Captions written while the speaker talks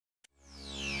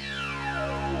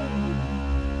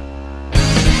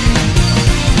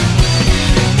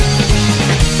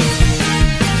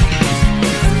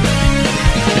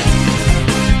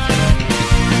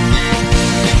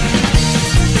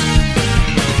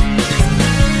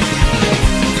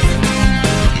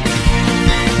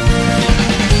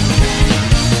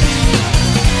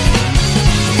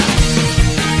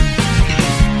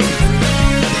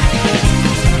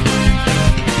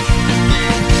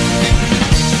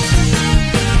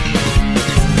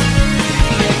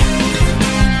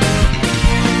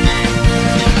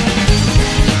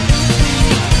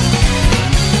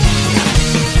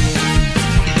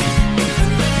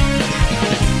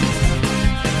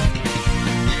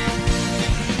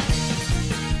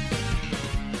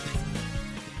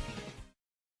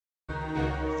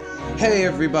Hey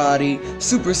everybody,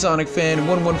 Supersonic Fan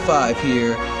 115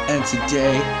 here, and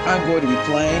today I'm going to be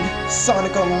playing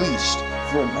Sonic Unleashed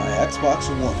for my Xbox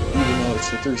One, even though it's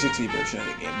the 360 version of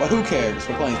the game. But who cares?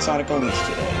 We're playing Sonic Unleashed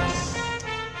today,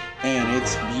 and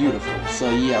it's beautiful. So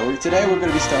yeah, today we're going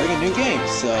to be starting a new game,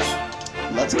 so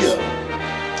let's go.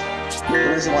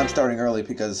 The reason why I'm starting early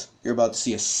because you're about to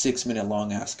see a 6-minute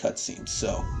long ass cutscene,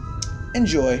 so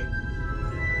enjoy.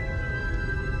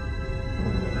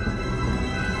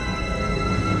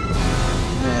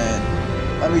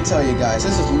 Let me tell you guys,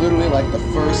 this is literally like the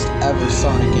first ever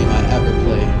Sonic game I ever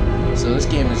played. So this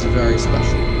game is very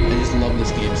special. I just love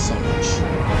this game so much.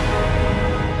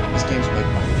 This game's like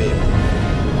my favorite.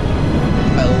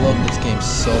 I love this game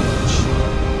so much.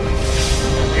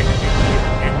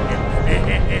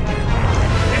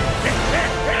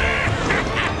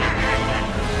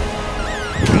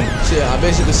 So yeah, I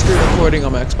basically screwed recording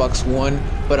on my Xbox One,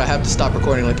 but I have to stop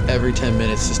recording like every 10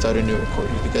 minutes to start a new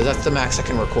recording because that's the max I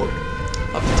can record.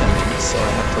 Up to 10 minutes, so I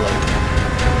have to like,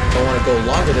 if I want to go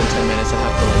longer than 10 minutes, I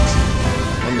have to like,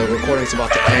 when the recording's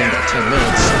about to end at 10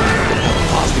 minutes, I have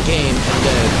to pause the game and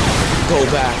then go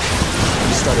back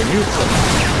and start a new clip.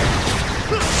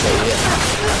 So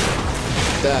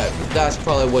yeah, that's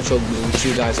probably what you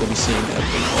guys will be seeing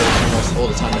almost all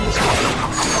the time in this video.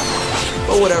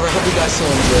 But whatever, I hope you guys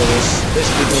still enjoy this.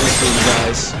 Basically doing this for you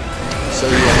guys. So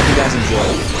yeah, I hope you guys enjoy.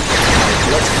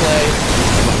 Let's play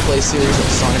my play series of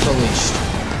Sonic Unleashed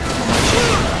on my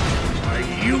channel.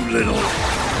 You little...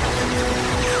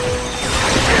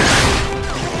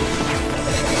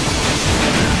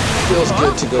 Feels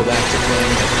good to go back to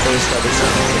playing the first ever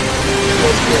Sonic game.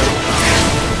 Feels good.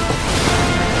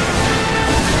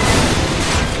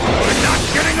 We're not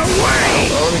getting away!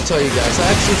 Well, let me tell you guys, I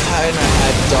actually had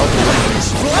dark memories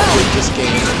with this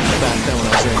game back then when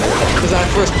I was younger. Because I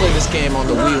first played this game on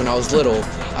the Wii when I was little.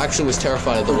 I actually was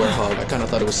terrified of the Werehog. I kind of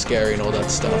thought it was scary and all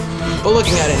that stuff. But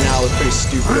looking at it now, it's pretty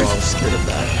stupid. I was scared of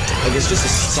that. Like, it's just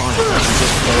a Sonic. It's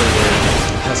just very weird.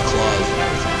 It has claws.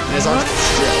 And his arms can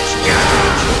stretch.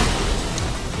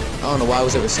 I don't know why I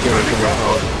was ever scared of the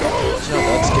Werehog. It's not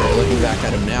that scary looking back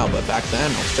at him now, but back then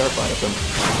I was terrified of him.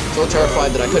 So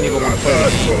terrified that I couldn't even want to play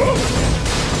the game.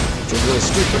 Which was really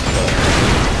stupid, but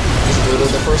this is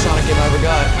literally the first Sonic game I ever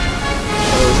got.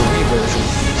 It was a Wii version,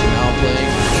 so now I'm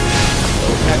playing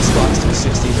the Xbox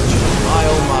 360 version. My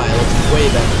oh my, it looks way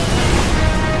better.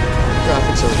 The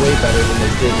graphics are way better than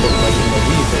they did look like in the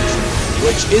Wii version,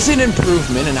 which is an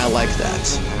improvement, and I like that.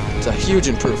 It's a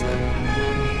huge improvement.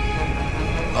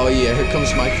 Oh yeah, here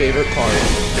comes my favorite part.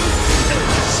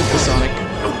 Supersonic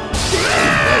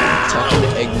talking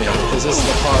to Eggman, because this is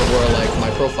the part where like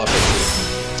my profile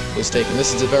picture was taken.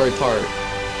 This is the very part.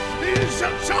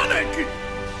 Sonic!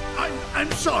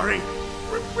 I'm sorry.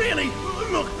 Really,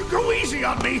 look, go easy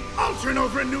on me. I'll turn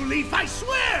over a new leaf, I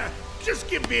swear. Just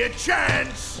give me a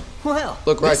chance. Well,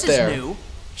 look right this there. Is new.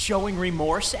 Showing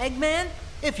remorse, Eggman?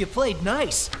 If you played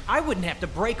nice, I wouldn't have to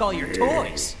break all your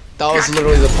toys. That was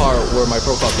literally the part where my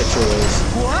profile picture was.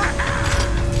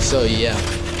 What? So yeah.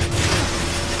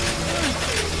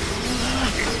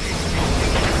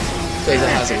 Because it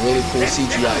has a really cool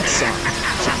CGI Sonic.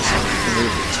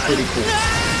 It's pretty cool.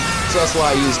 So that's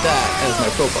why I use that as my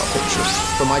profile picture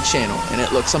for my channel, and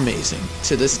it looks amazing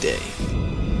to this day.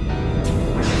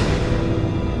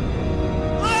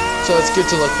 So it's good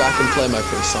to look back and play my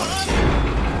first Sonic game.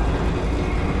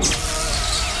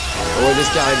 Or I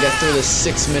just gotta get through this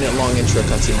 6-minute long intro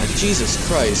cutscene. Like, Jesus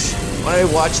Christ. When I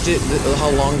watched it, how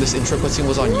long this intro cutscene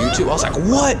was on YouTube, I was like,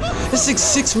 what? This is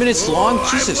 6 minutes long?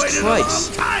 Jesus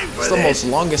Christ. It's the most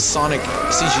longest Sonic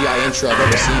CGI intro I've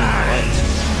ever seen in my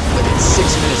life. Like, it's 6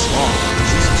 minutes long.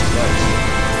 Jesus Christ.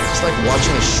 It's like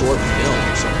watching a short film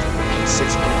or something. It's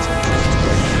 6 minutes. Jesus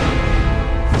Christ.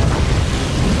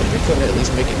 Like, they couldn't at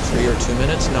least make it 3 or 2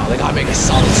 minutes? No, they gotta make a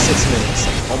solid 6 minutes.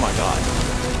 Like, oh my god.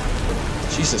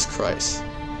 Jesus Christ.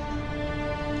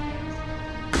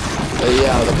 But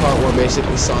yeah, the part where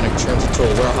basically Sonic turns into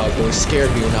a Werehog really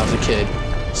scared me when I was a kid.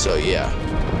 So yeah.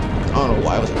 I don't know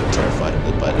why I was ever terrified of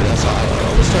it, but that's how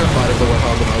I was terrified of the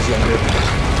Werehog when I was younger.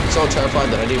 So terrified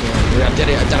that I didn't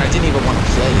even want to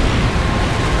play it.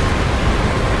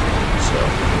 So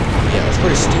yeah, it's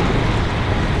pretty stupid.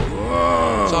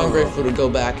 So I'm grateful to go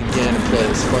back again and play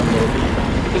this fun little game.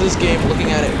 Because this game,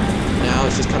 looking at it now,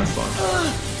 it's just kind of fun.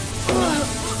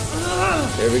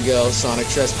 There we go, Sonic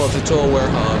transforms into a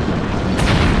Werehog.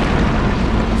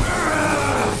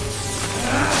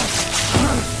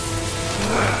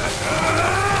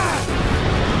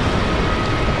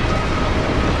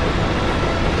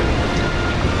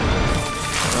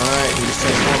 Alright, he's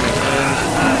transforming in.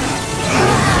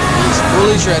 He's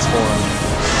fully transformed.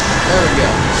 There we go.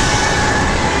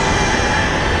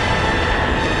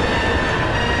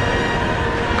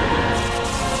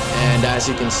 as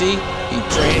you can see, he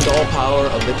drained all power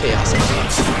of the Chaos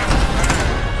Emerald.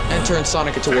 And turned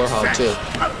Sonic into Warhog too.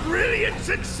 A brilliant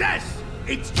success!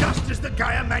 It's just as the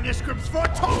Gaia manuscripts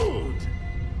foretold!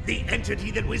 The entity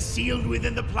that was sealed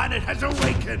within the planet has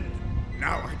awakened.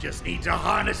 Now I just need to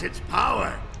harness its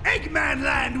power. Eggman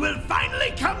Land will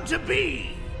finally come to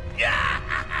be!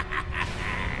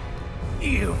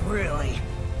 You've really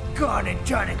gone and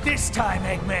done it this time,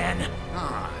 Eggman.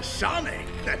 Ah, Sonic,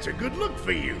 that's a good look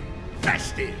for you.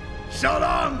 Festive. So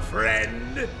long,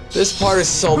 friend. This part is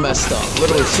so messed up.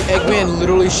 Literally, Eggman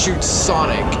literally shoots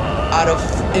Sonic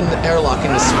in the airlock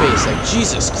into space. Like,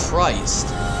 Jesus Christ.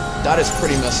 That is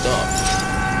pretty messed up.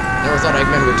 Never thought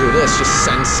Eggman would do this, just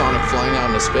send Sonic flying out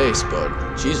into space, but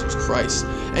Jesus Christ.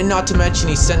 And not to mention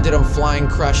he sent him flying,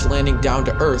 crash landing down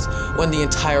to Earth when the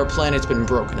entire planet's been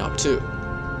broken up too.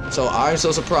 So I'm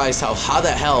so surprised how the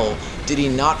hell did he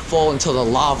not fall into the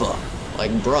lava?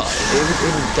 Like, bruh, it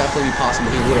would definitely be possible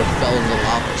he would have fell into the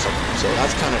lava or something. So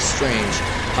that's kind of strange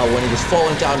how when he was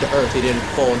falling down to Earth, he didn't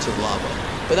fall into the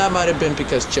lava. But that might have been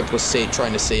because Chip was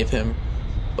trying to save him.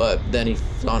 But then he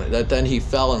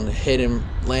fell and hit him.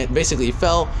 Basically, he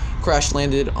fell, crash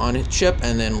landed on his Chip,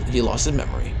 and then he lost his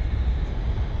memory.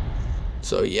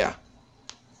 So yeah.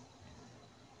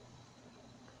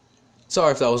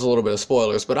 Sorry if that was a little bit of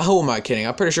spoilers, but who am I kidding?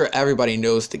 I'm pretty sure everybody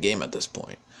knows the game at this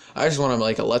point. I just want to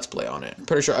make a let's play on it. I'm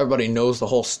pretty sure everybody knows the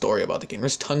whole story about the game.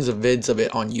 There's tons of vids of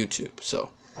it on YouTube. So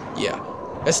yeah,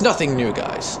 it's nothing new,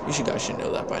 guys. You guys should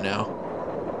know that by now.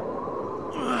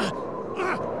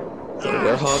 The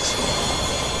Werehog's.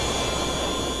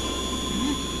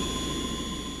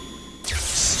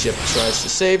 Chip tries to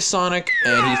save Sonic,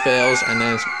 and he fails, and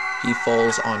then he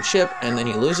falls on Chip, and then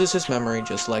he loses his memory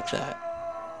just like that.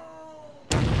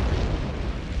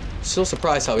 Still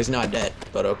surprised how he's not dead,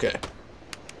 but okay.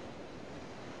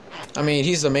 I mean,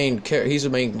 he's the main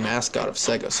mascot of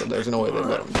Sega, so there's no way they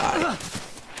let him die.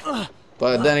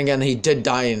 But then again, he did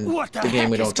die in the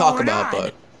game we don't talk about,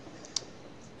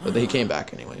 but he came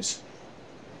back anyways.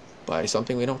 By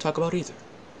something we don't talk about either.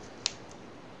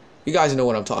 You guys know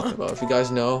what I'm talking about. If you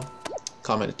guys know,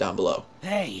 comment it down below.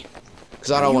 Hey.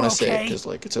 Because I don't want to say it, because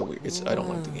like I don't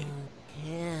like the game.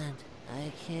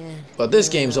 I can't. But this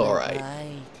game's alright.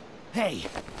 Hey.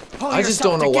 I just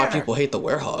don't know why people hate the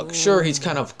Werehog. Sure, he's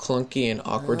kind of clunky and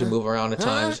awkward to move around at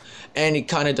times, and he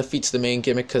kind of defeats the main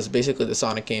gimmick because basically the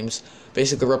Sonic games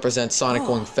basically represent Sonic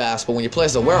going fast, but when you play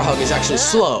as the Werehog, he's actually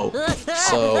slow.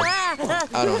 So,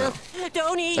 I don't know.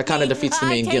 That kind of defeats the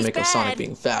main gimmick of Sonic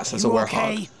being fast as a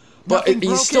Werehog. But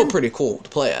he's still pretty cool to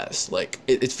play as. Like,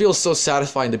 it feels so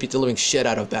satisfying to beat the living shit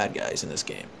out of bad guys in this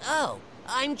game. Oh,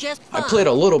 I'm just fine. I played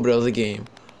a little bit of the game.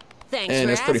 Thanks and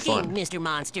for it's pretty asking, fun. Mr.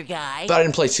 Monster Guy. But I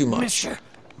didn't play too much. I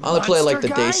only played like the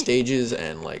day stages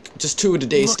and like just 2 of the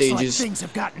day stages,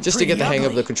 just to get the hang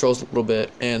of the controls a little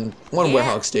bit, and one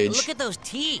Werehog stage. Look at those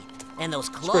teeth and those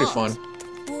claws. It's pretty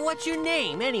fun. What's your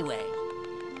name anyway?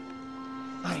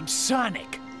 I'm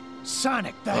Sonic.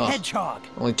 Sonic the Hedgehog.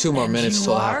 Only 2 more minutes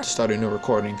till I have to start a new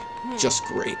recording. Just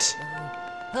great.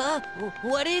 Huh?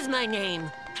 What is my name?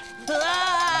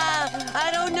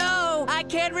 I don't know. I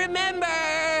can't remember.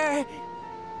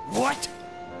 What?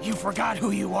 You forgot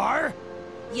who you are?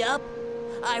 Yup.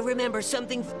 I remember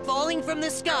something falling from the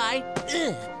sky,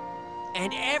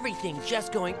 and everything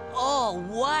just going all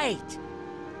white.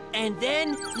 And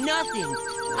then nothing.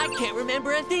 I can't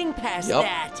remember a thing past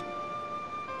that.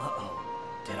 Uh-oh.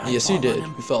 Did I Yes, fall you did. on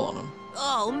him? You fell on him.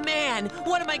 Oh man,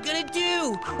 what am I gonna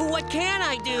do? What can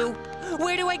I do?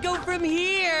 Where do I go from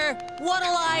here?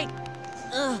 What'll I...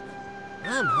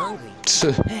 I'm hungry.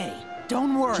 Hey,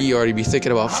 don't worry. He already be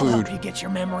thinking about I'll food. help you get your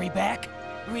memory back.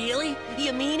 Really?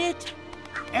 You mean it?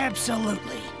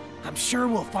 Absolutely. I'm sure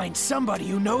we'll find somebody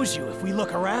who knows you if we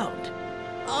look around.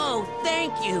 Oh,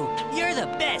 thank you. You're the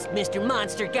best, Mr.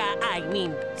 Monster Guy. I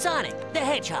mean, Sonic the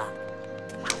Hedgehog.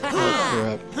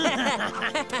 Oh, crap.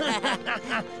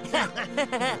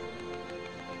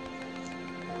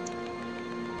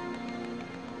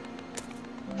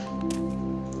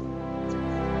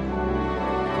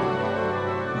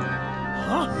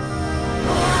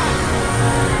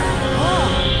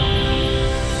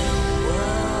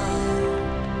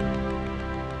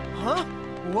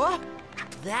 What?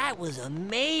 That was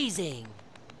amazing.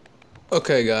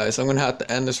 Okay, guys, I'm gonna have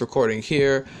to end this recording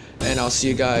here, and I'll see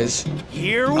you guys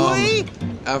Here we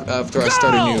after I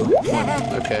start a new one.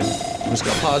 Okay, I'm just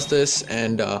gonna pause this,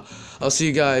 and I'll see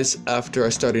you guys after I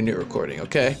start a new recording.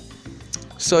 Okay,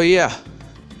 so yeah,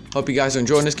 hope you guys are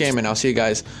enjoying this game, and I'll see you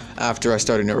guys after I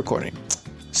start a new recording.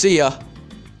 See ya.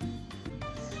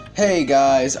 Hey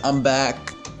guys, I'm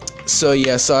back. So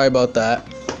yeah, sorry about that.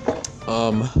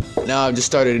 Now I've just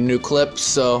started a new clip,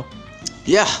 so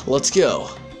yeah, let's go.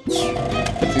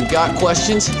 If you've got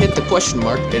questions, hit the question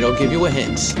mark. It'll give you a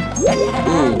hint.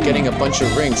 Ooh, getting a bunch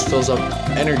of rings fills up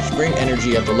ring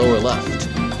energy at the lower left.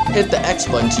 Hit the X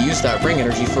button to use that ring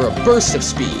energy for a burst of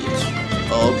speed.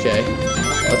 Okay,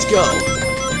 let's go.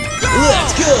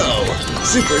 Let's go!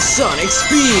 Supersonic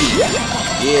speed!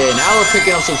 Yeah, now we're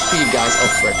picking up some speed, guys. Oh,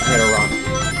 frick, I hit a rock.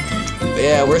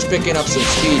 Yeah, we're picking up some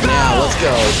speed now. Let's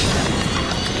go.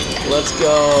 Let's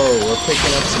go. We're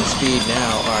picking up some speed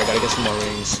now. Alright, gotta get some more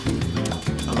rings.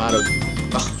 I'm out of...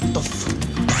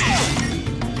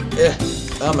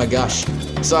 Oh my gosh.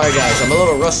 Sorry, guys. I'm a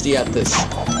little rusty at this.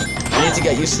 I need to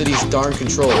get used to these darn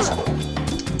controls.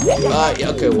 Yeah,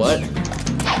 okay, what?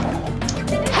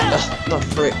 The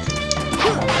frick.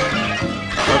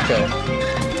 Okay.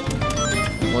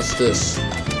 What's this?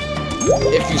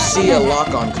 If you see a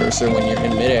lock-on cursor when you're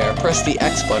in midair, press the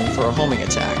X button for a homing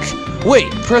attack.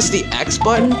 Wait, press the X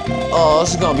button? Oh,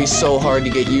 this is gonna be so hard to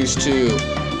get used to.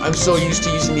 I'm so used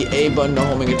to using the A button to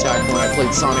homing attack when I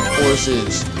played Sonic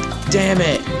Forces. Damn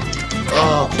it!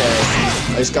 Oh, okay.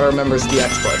 I just gotta remember it's the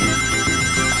X button.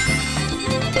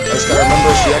 I just gotta remember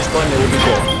it's the X button, it would be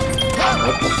good.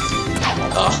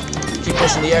 Keep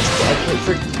pressing the X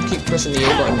button. Keep pressing the A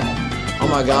button. Oh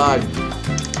my god.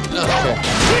 Okay.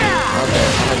 Okay,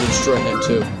 I'm gonna destroy him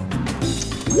too.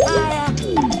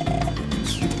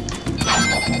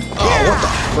 Oh, what the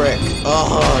frick?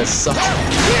 Oh, it sucks.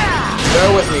 Bear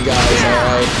with me, guys,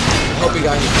 alright? I hope you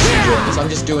guys are enjoying this. I'm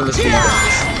just doing this for you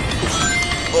guys.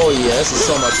 Oh yeah, this is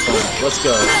so much fun. Let's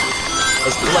go.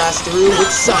 Let's blast through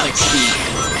with Sonic speed.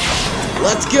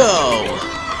 Let's go!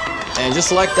 And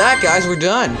just like that, guys, we're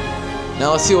done.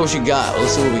 Now let's see what you got.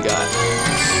 Let's see what we got.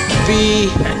 B.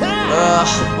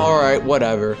 Alright,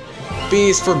 whatever. B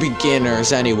is for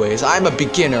beginners anyways. I'm a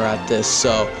beginner at this,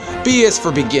 so B is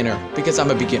for beginner, because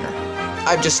I'm a beginner.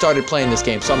 I've just started playing this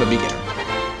game, so I'm a beginner.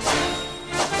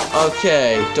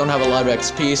 Okay, don't have a lot of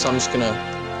XP, so I'm just gonna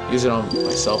use it on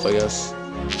myself, I guess.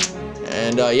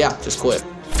 And, yeah, just quit.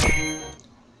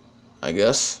 I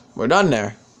guess. We're done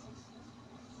there.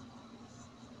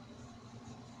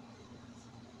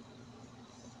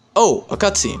 Oh, a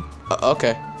cutscene.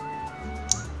 Okay.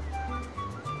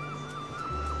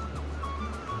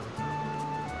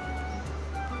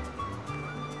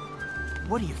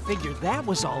 What do you figure that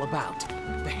was all about?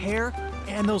 The hair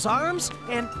and those arms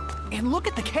and look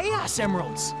at the Chaos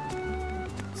Emeralds.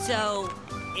 So,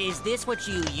 is this what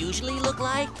you usually look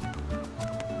like?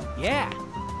 Yeah,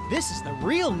 this is the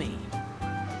real me.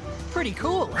 Pretty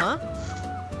cool, huh?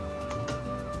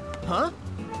 Huh?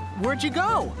 Where'd you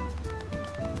go?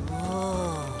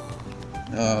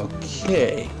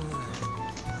 Okay.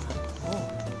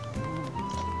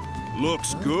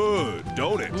 Looks good,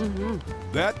 don't it?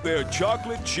 That there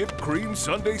chocolate chip cream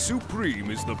sundae supreme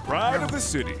is the pride of the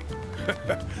city.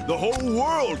 The whole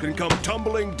world can come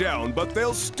tumbling down, but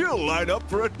they'll still line up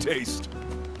for a taste.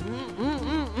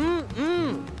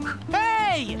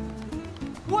 Hey!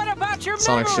 What about your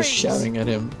Sonic's memories? just shouting at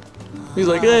him. He's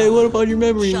like, hey, what about your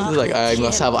memories? He's like, I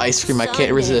must have ice cream. I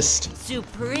can't resist.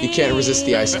 Supreme. You can't resist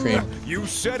the ice cream. You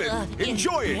said it.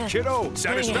 Enjoy it, kiddo.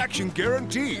 Satisfaction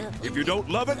guaranteed. If you don't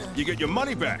love it, you get your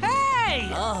money back. Hey!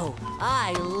 Oh,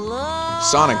 I love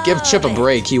Sonic, give Chip a it.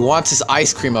 break. He wants his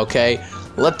ice cream, okay?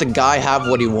 Let the guy have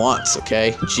what he wants,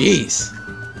 okay? Jeez.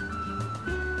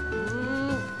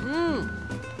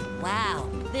 Wow,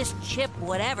 this chip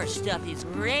whatever stuff is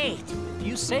great. If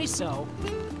you say so.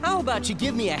 How about you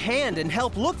give me a hand and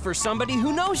help look for somebody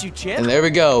who knows you, Chip? And there we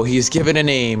go. He's given a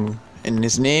name. And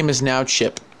his name is now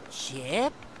Chip.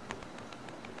 Chip?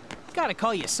 Gotta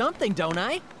call you something, don't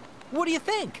I? What do you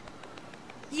think?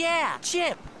 Yeah,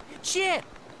 Chip. Chip.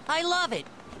 I love it.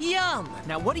 Yum.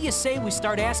 Now what do you say we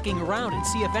start asking around and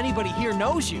see if anybody here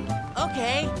knows you?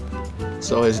 Okay.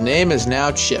 So his name is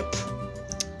now Chip.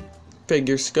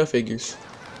 Figures, go figures.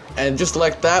 And just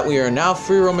like that, we are now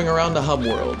free roaming around the hub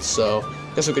world. So,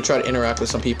 I guess we could try to interact with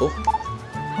some people.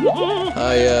 You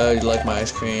like my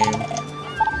ice cream.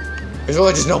 There's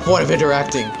really just no point of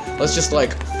interacting. Let's just,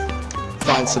 like,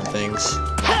 find some things.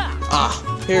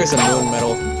 Ah, here's a moon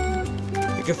medal.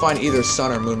 You can find either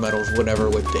sun or moon medals, whatever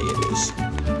what day it is.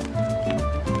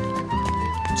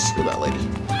 Screw that lady.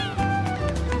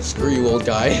 Screw you, old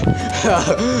guy.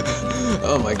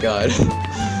 Oh my god.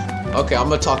 Okay, I'm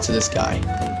gonna talk to this guy.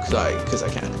 Cause I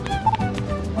can.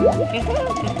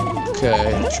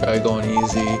 Okay, try going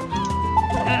easy.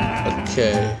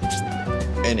 Okay.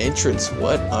 An entrance,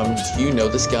 what? Do you know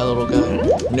this guy, little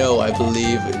guy? No, I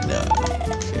believe it. No.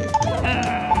 Okay.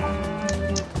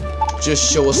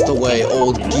 Just show us the way,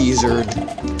 old geezer.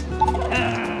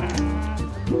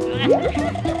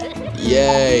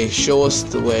 Yay, show us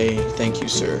the way. Thank you,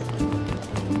 sir.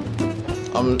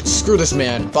 Screw this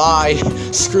man. Bye.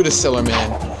 Screw this sailor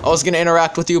man. I was gonna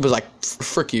interact with you, but like,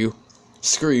 frick you.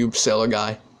 Screw you, sailor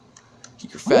guy.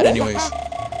 You're fat anyways.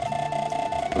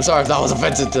 I'm sorry if that was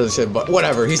offensive to the shit, but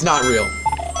whatever. He's not real.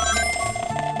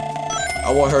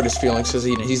 I won't hurt his feelings because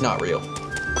he's not real.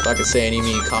 So I can say any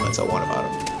mean comments I want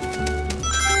about him.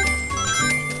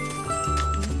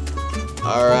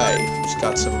 Alright, just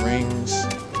got some rings.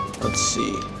 Let's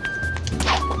see.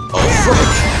 Oh, frick!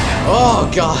 Oh,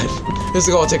 God! This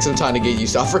is gonna take some time to get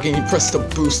used to. I freaking pressed the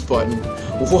boost button.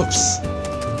 Whoops.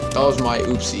 That was my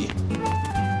oopsie.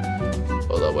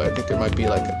 Hold up, wait, I think there might be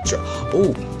like a track.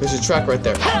 Oh, there's a track right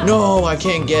there. No, I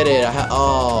can't get it.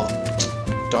 Oh,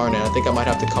 darn it. I think I might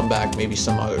have to come back maybe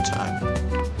some other time.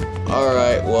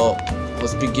 Alright, well,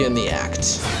 let's begin the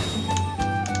act.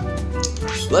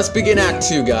 Let's begin Act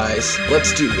 2, guys.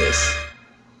 Let's do this.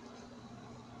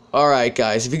 Alright,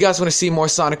 guys, if you guys want to see more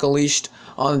Sonic Unleashed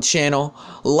on the channel,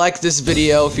 like this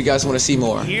video if you guys want to see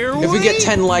more. If we get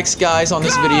 10 likes, guys, on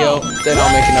this video, then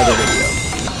I'll make another video.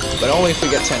 But only if we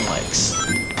get 10 likes.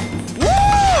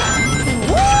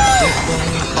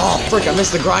 Oh, frick, I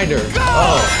missed the grinder.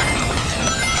 Oh.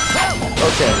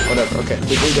 Okay, whatever, okay.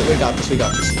 We got this, we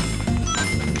got this.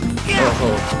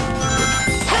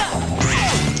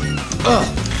 Oh. I'm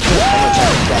gonna try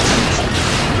to crash this.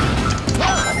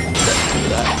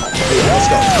 Hey,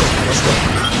 let's go. Let's go.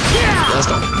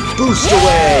 Let's go. Boost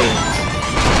away!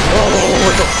 Oh,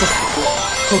 what the fuck?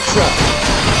 Oh, crap.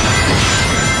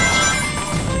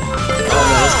 Oh,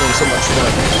 man, this game's so much fun.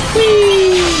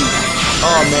 Whee!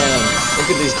 Oh, man.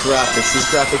 Look at these graphics. These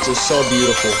graphics are so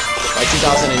beautiful. By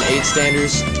 2008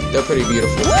 standards, they're pretty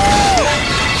beautiful.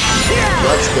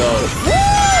 Let's go.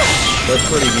 They're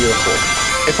pretty beautiful.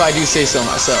 If I do say so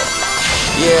myself.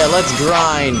 Yeah, let's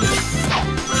grind.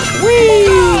 Whee!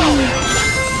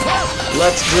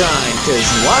 Let's grind, cause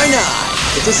why not?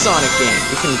 It's a Sonic game.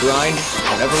 We can grind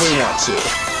whenever we want to.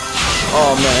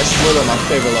 Oh man, this is literally my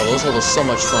favorite level. This level is so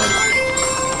much fun.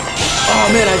 Oh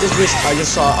man, I just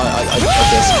saw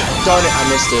this. Darn it, I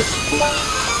missed it.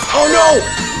 Oh no!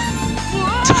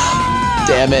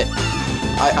 Damn it.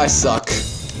 I suck.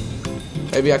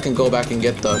 Maybe I can go back and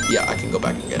get the... Yeah, I can go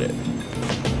back and get it.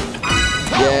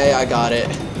 Yay, I got it.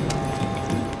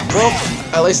 Well,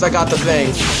 at least I got the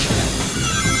thing.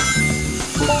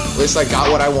 At least I got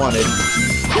what I wanted.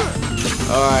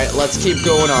 Alright, let's keep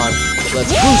going on. Let's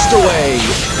boost away!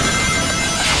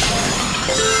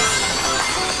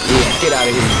 Yeah, get out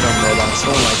of here, you dumb robots. No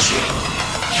one likes you.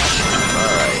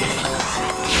 Alright.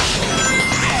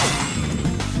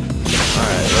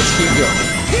 Alright, let's keep going.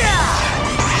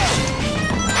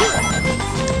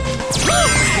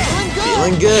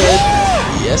 Feeling good.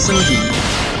 Yes, indeed.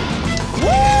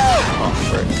 Oh,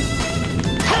 frick.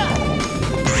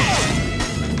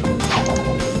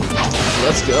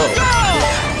 Let's go.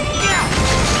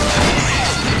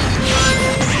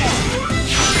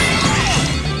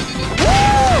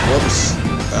 Whoops.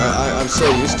 I'm so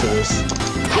used to this.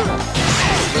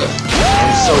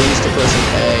 I'm so used to pressing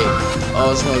A.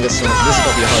 Oh, it's gonna get so much. This is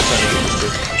gonna be a hard time to get used to.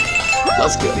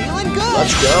 Let's go.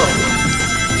 Let's go.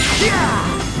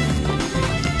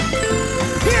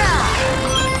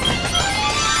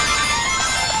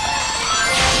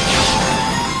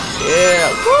 Yeah,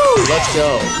 woo! Let's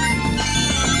go.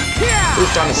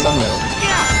 Boost on his thumbnail.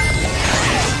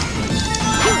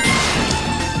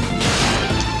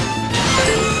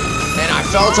 And I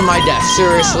fell to my death,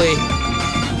 seriously?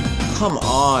 Come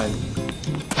on.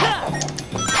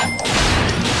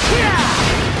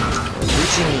 We're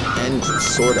reaching the end,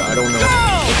 sorta. I don't know if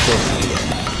close to the end.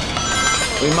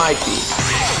 We might be.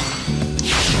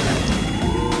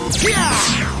 Oh,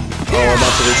 we're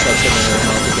about to reach that 10 minute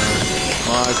mark again.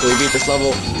 Can we beat this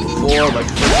level before like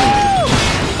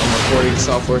recording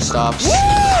software stops?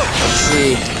 Let's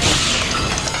see.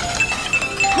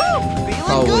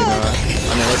 Probably not. I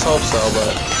mean, let's hope so,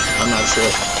 but I'm not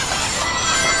sure.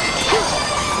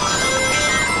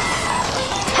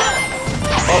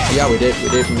 Oh, yeah, we did. We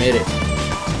made it.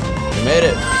 We made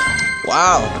it.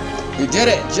 Wow. We did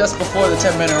it just before the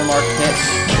 10-minute mark hit.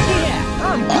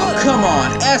 Oh, come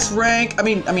on. S rank. I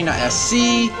mean not S.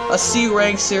 C. A C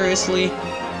rank, seriously.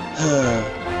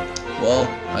 Well,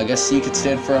 I guess C could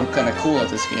stand for I'm kind of cool at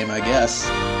this game, I guess.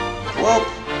 Well,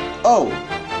 oh,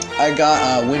 I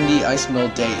got Windy Ice Mill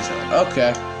Days.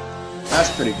 Okay, that's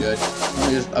pretty good. Let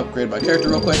me just upgrade my character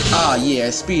real quick. Ah,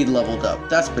 yeah, speed leveled up.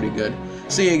 That's pretty good.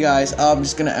 See you guys. I'm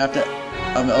just gonna have to.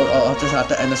 I'll just have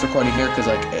to end this recording here because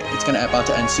like it's about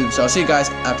to end soon. So I'll see you guys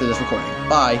after this recording.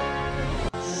 Bye.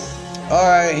 All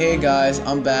right, hey guys,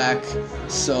 I'm back.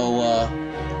 So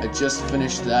I just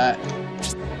finished that.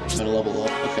 gonna level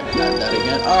up. Okay, I got that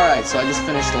again. Alright, so I just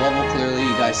finished the level, clearly,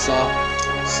 you guys saw.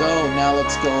 So, now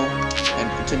let's go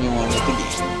and continue on with the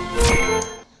game.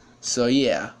 So,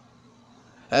 yeah.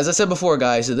 As I said before,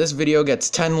 guys, if this video gets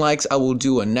 10 likes, I will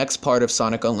do a next part of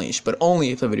Sonic Unleashed, but only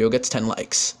if the video gets 10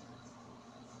 likes.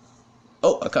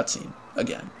 Oh, a cutscene.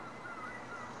 Again.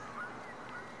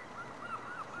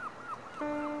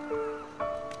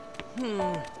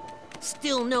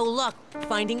 Still no luck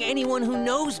finding anyone who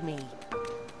knows me.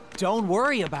 Don't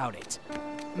worry about it.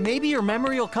 Maybe your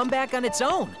memory will come back on its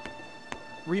own.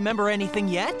 Remember anything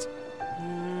yet?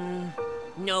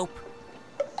 Nope.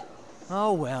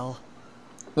 Oh well.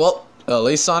 Well, at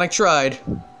least Sonic tried.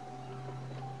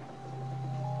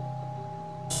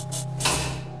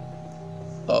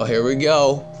 Oh, here we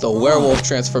go. The werewolf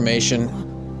transformation.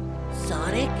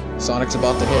 Sonic? Sonic's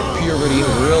about to hit puberty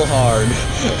real hard.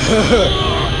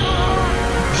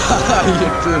 He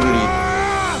hit puberty.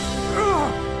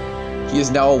 He is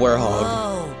now a werehog.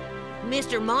 Oh,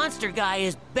 Mr. Monster Guy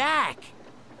is back.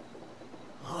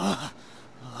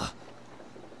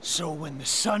 So when the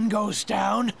sun goes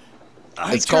down,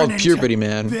 It's called puberty,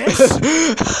 man.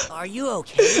 This? Are you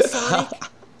okay, Sonic?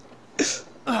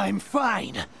 I'm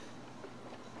fine.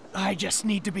 I just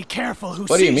need to be careful who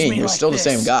What do you sees mean? me You're like still this. the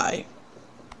same guy.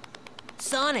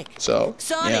 Sonic! So,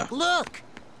 Sonic, yeah. look!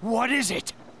 What is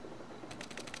it?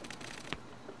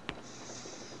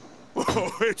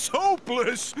 Oh, it's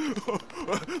hopeless.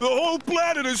 The whole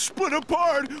planet is split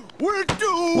apart. We're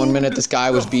doomed. 1 minute this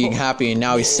guy was being happy and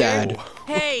now he's sad.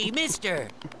 Hey, mister!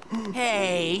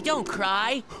 Hey, don't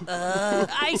cry.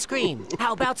 Ice cream.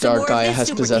 How about some Dark more Gaia of this has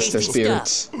super possessed their tasty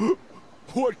spirits. stuff?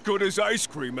 What good is ice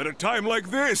cream at a time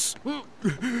like this? And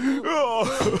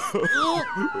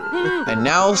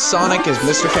now Sonic is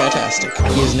Mr. Fantastic.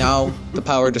 He has now the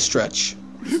power to stretch.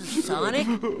 Sonic?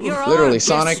 Your Literally, arms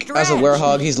Sonic, just as a stretched.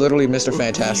 werehog, he's literally Mr.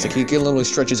 Fantastic. He can literally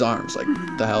stretch his arms. Like,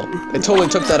 the hell? It totally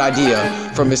took that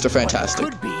idea from Mr. Fantastic.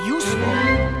 Could be useful.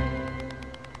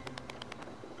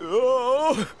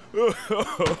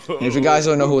 And if you guys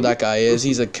don't know who that guy is,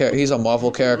 he's a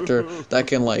Marvel character that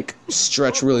can, like,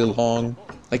 stretch really long.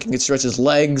 Like, he can stretch his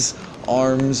legs,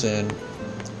 arms, and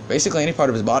basically any part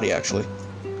of his body, actually.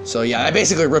 So, yeah, I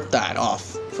basically ripped that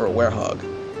off for a werehog.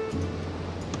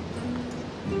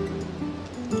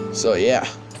 So, yeah.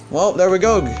 Well, there we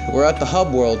go. We're at the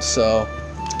hub world, so...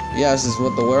 yeah, this is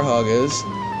what the werehog is.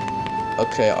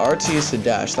 Okay, RT is to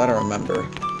dash. That I remember.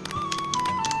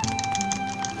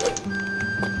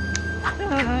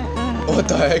 What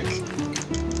the heck?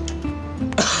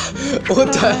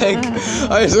 What the heck?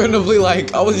 I was randomly,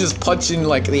 like, I was just punching,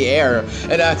 like, the air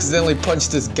and accidentally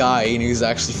punched this guy and he was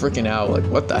actually freaking out. Like,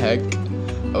 what the heck?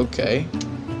 Okay.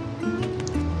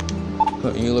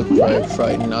 You look very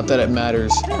frightened. Not that it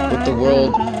matters. With the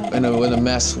world in a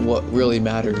mess, what really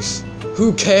matters?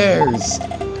 Who cares?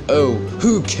 Oh,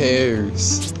 who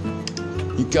cares?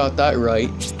 You got that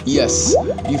right. Yes,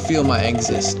 you feel my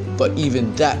angst, but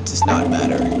even that does not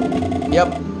matter.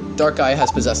 Yep, Dark Gaia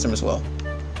has possessed him as well.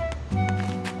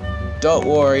 Don't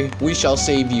worry, we shall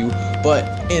save you, but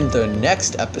in the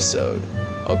next episode.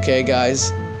 Okay,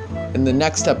 guys? In the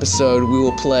next episode, we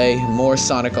will play more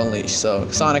Sonic Unleashed. So,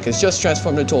 Sonic has just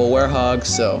transformed into a werehog,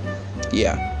 so,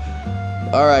 yeah.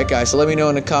 Alright, guys, so let me know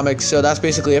in the comments. So, that's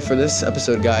basically it for this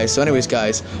episode, guys. So, anyways,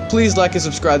 guys, please like and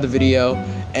subscribe to the video.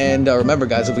 And remember,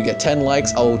 guys, if we get 10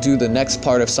 likes, I will do the next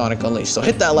part of Sonic Unleashed. So,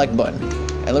 hit that like button.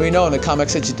 And let me know in the comment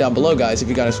section down below, guys, if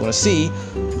you guys want to see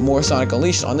more Sonic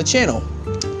Unleashed on the channel.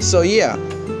 So, yeah.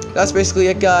 That's basically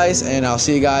it, guys, and I'll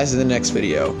see you guys in the next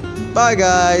video. Bye,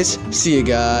 guys. See you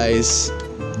guys.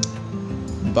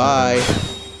 Bye.